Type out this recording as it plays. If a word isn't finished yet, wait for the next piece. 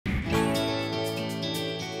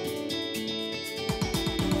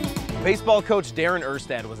Baseball coach Darin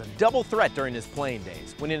Erstad was a double threat during his playing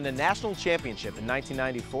days, winning a national championship in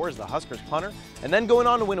 1994 as the Huskers punter, and then going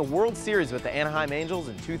on to win a World Series with the Anaheim Angels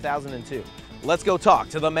in 2002. Let's go talk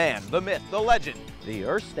to the man, the myth, the legend, the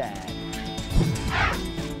Erstad.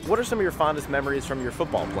 What are some of your fondest memories from your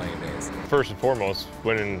football playing days? First and foremost,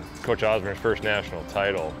 winning Coach Osborne's first national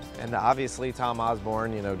title. And obviously Tom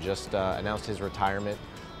Osborne, just announced his retirement.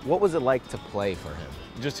 What was it like to play for him?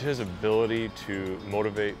 Just his ability to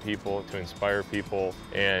motivate people, to inspire people,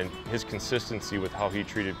 and his consistency with how he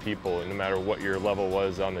treated people, and no matter what your level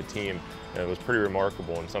was on the team, it was pretty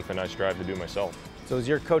remarkable and something I strive to do myself. So is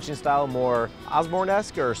your coaching style more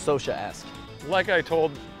Osborne-esque or Socha-esque? Like I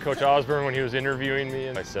told Coach Osborne when he was interviewing me,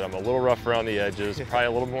 I said I'm a little rough around the edges, probably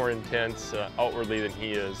a little more intense outwardly than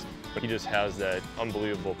he is. But he just has that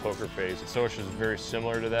unbelievable poker face. Socha is very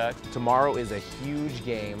similar to that. Tomorrow is a huge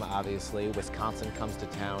game, obviously. Wisconsin comes to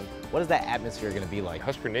town. What is that atmosphere going to be like?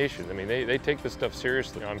 Husker Nation, I mean, they take this stuff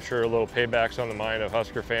seriously. I'm sure a little payback's on the mind of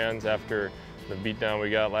Husker fans after the beatdown we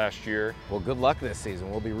got last year. Well, good luck this season.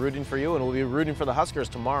 We'll be rooting for you, and we'll be rooting for the Huskers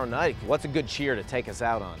tomorrow night. What's a good cheer to take us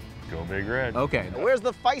out on? Go Big Red. Okay. Where's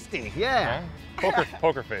the feisty? Yeah. Huh?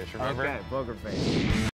 Poker face, remember? Okay, poker face.